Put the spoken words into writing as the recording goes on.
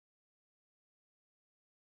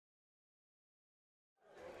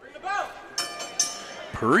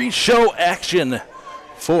Pre-show action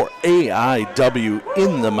for AIW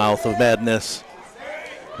in the Mouth of Madness.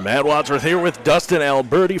 Matt Wadsworth here with Dustin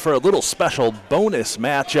Alberti for a little special bonus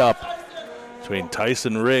matchup between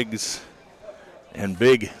Tyson Riggs and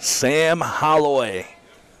big Sam Holloway.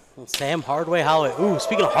 Sam Hardway, Holloway. Ooh,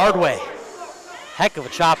 speaking of Hardway, heck of a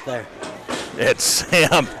chop there. It's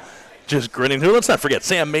Sam just grinning through. Let's not forget,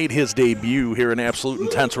 Sam made his debut here in Absolute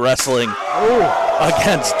Intense Wrestling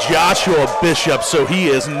against Joshua Bishop, so he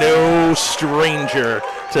is no stranger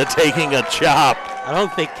to taking a chop. I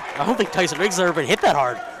don't think Tyson Riggs has ever been hit that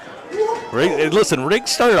hard. Listen,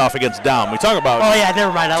 Riggs started off against Dom. We talk about. Oh yeah,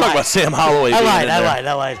 never mind. I lied. About Sam Holloway.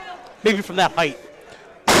 I lied. Maybe from that height.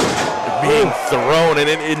 Being thrown, and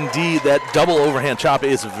indeed that double overhand chop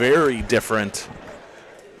is very different.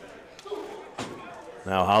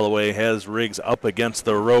 Now Holloway has Riggs up against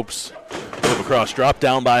the ropes. Move across, drop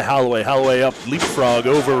down by Holloway. Holloway up, leapfrog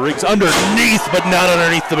over Riggs underneath, but not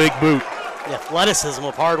underneath the big boot. The athleticism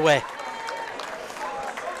of Hardway.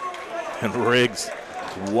 And Riggs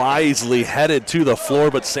wisely headed to the floor,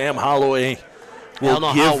 but Sam Holloway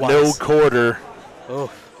will give no quarter.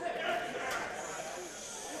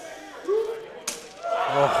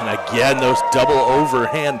 And again, those double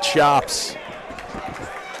overhand chops.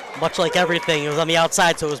 Much like everything, it was on the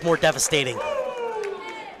outside, so it was more devastating.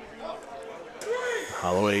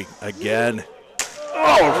 Holloway again.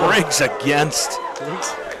 Oh, Riggs against.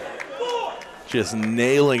 Just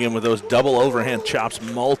nailing him with those double overhand chops,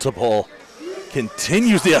 multiple.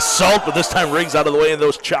 Continues the assault, but this time Riggs out of the way, and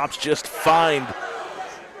those chops just find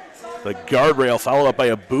the guardrail, followed up by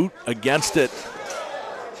a boot against it.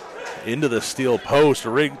 Into the steel post.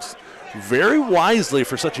 Riggs very wisely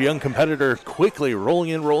for such a young competitor, quickly rolling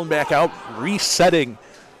in, rolling back out, resetting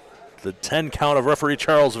the 10 count of referee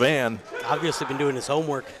Charles Van. Obviously been doing his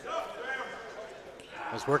homework.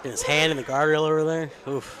 Was working his hand in the guardrail over there.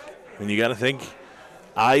 Oof. And you got to think,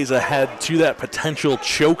 eyes ahead to that potential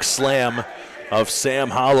choke slam of Sam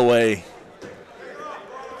Holloway.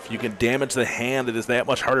 If you can damage the hand, it is that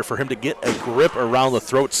much harder for him to get a grip around the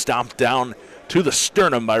throat, stomped down to the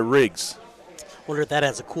sternum by Riggs. Wonder if that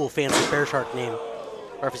has a cool fancy bear shark name,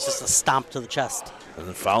 or if it's just a stomp to the chest. And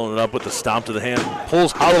then following it up with the stomp to the hand,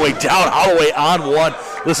 pulls Holloway down. Holloway on one.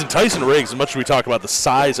 Listen, Tyson Riggs, as much as we talk about the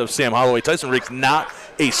size of Sam Holloway, Tyson Riggs not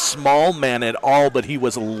a small man at all, but he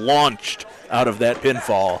was launched out of that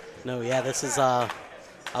pinfall. No, yeah, this is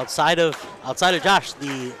outside of Josh,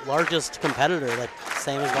 the largest competitor that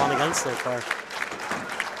Sam has gone against so far.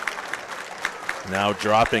 Now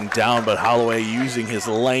dropping down, but Holloway using his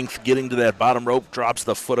length, getting to that bottom rope, drops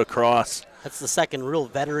the foot across. That's the second real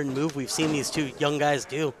veteran move we've seen these two young guys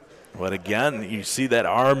do. But again, you see that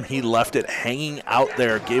arm, he left it hanging out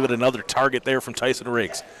there, gave it another target there from Tyson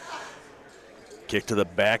Riggs. Kick to the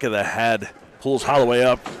back of the head, pulls Holloway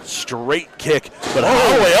up, straight kick, but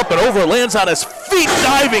Holloway up and over, lands on his feet,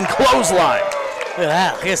 diving clothesline. Look at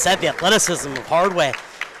that, like I said, the athleticism of Hardway.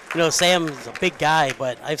 You know, Sam's a big guy,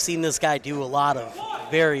 but I've seen this guy do a lot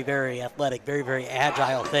of very, very athletic, very, very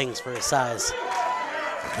agile things for his size.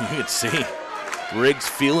 You can see Riggs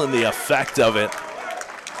feeling the effect of it.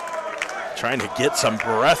 Trying to get some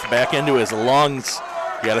breath back into his lungs.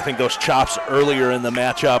 You got to think those chops earlier in the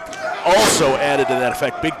matchup also added to that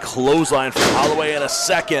effect. Big clothesline from Holloway in a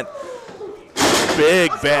second.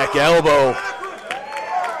 Big back elbow.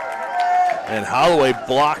 And Holloway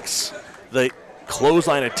blocks the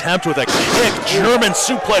clothesline attempt with a kick. German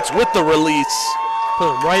suplex with the release.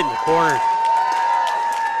 Put him right in the corner.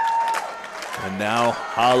 And now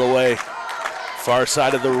Holloway, far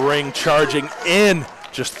side of the ring, charging in,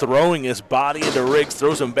 just throwing his body into Riggs,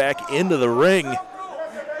 throws him back into the ring.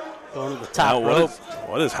 Going to the top rope.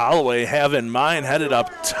 What does Holloway have in mind? Headed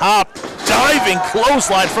up top, diving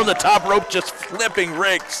clothesline from the top rope, just flipping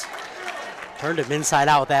Riggs. Turned him inside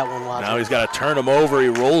out with that one. Watch now he's got to turn him over. He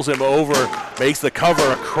rolls him over, makes the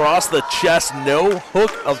cover across the chest. No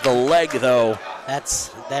hook of the leg, though.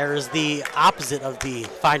 There's the opposite of the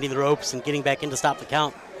finding the ropes and getting back in to stop the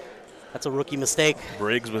count. That's a rookie mistake.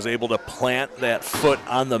 Riggs was able to plant that foot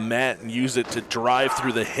on the mat and use it to drive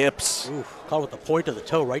through the hips. Ooh, caught with the point of the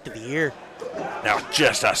toe right to the ear. Now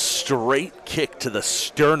just a straight kick to the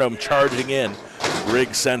sternum charging in.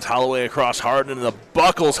 Riggs sends Holloway across hard into the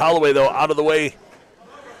buckles. Holloway, though, out of the way.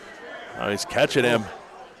 Now he's catching him.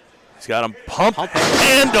 He's got him pump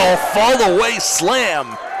handle, fall away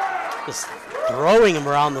slam. Just throwing him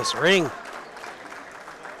around this ring.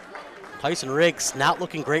 Tyson Riggs not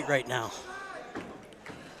looking great right now.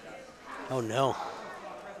 Oh, no.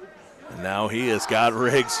 And now he has got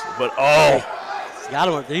Riggs, but He's got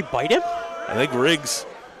him. Did he bite him? I think Riggs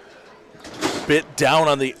bit down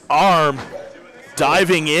on the arm.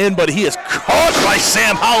 diving in, but he is caught by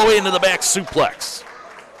Sam Holloway into the back suplex.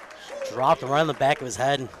 Dropped him right on the back of his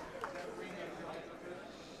head.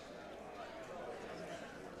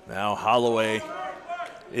 Now Holloway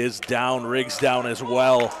is down, Riggs down as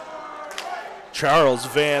well. Charles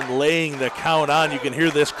Van laying the count on. You can hear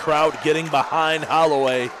this crowd getting behind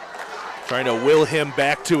Holloway, trying to will him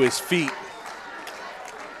back to his feet.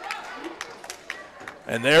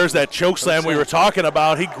 And there's that choke slam we were talking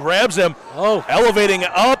about. He grabs him, elevating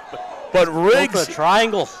up, but Riggs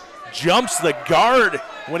triangle jumps the guard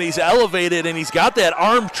when he's elevated, and he's got that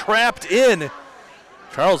arm trapped in.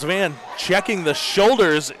 Charles Van checking the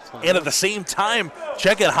shoulders and at the same time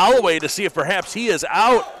checking Holloway to see if perhaps he is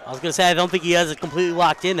out. I was going to say, I don't think he has it completely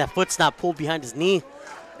locked in. That foot's not pulled behind his knee.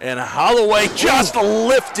 And Holloway just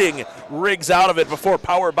lifting Riggs out of it before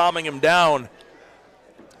power bombing him down.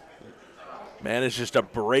 Manages to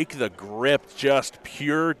break the grip, just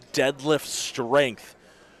pure deadlift strength.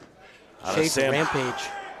 Shades of Rampage.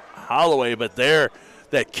 Holloway, but there,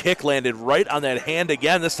 that kick landed right on that hand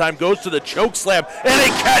again. This time goes to the choke slam, and he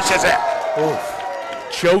catches it.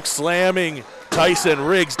 Oof. Choke slamming Tyson.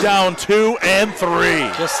 Riggs down 2 and 3.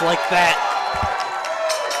 Just like that.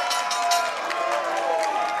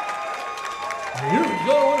 Here's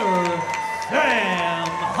your winner, Sam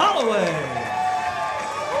Holloway.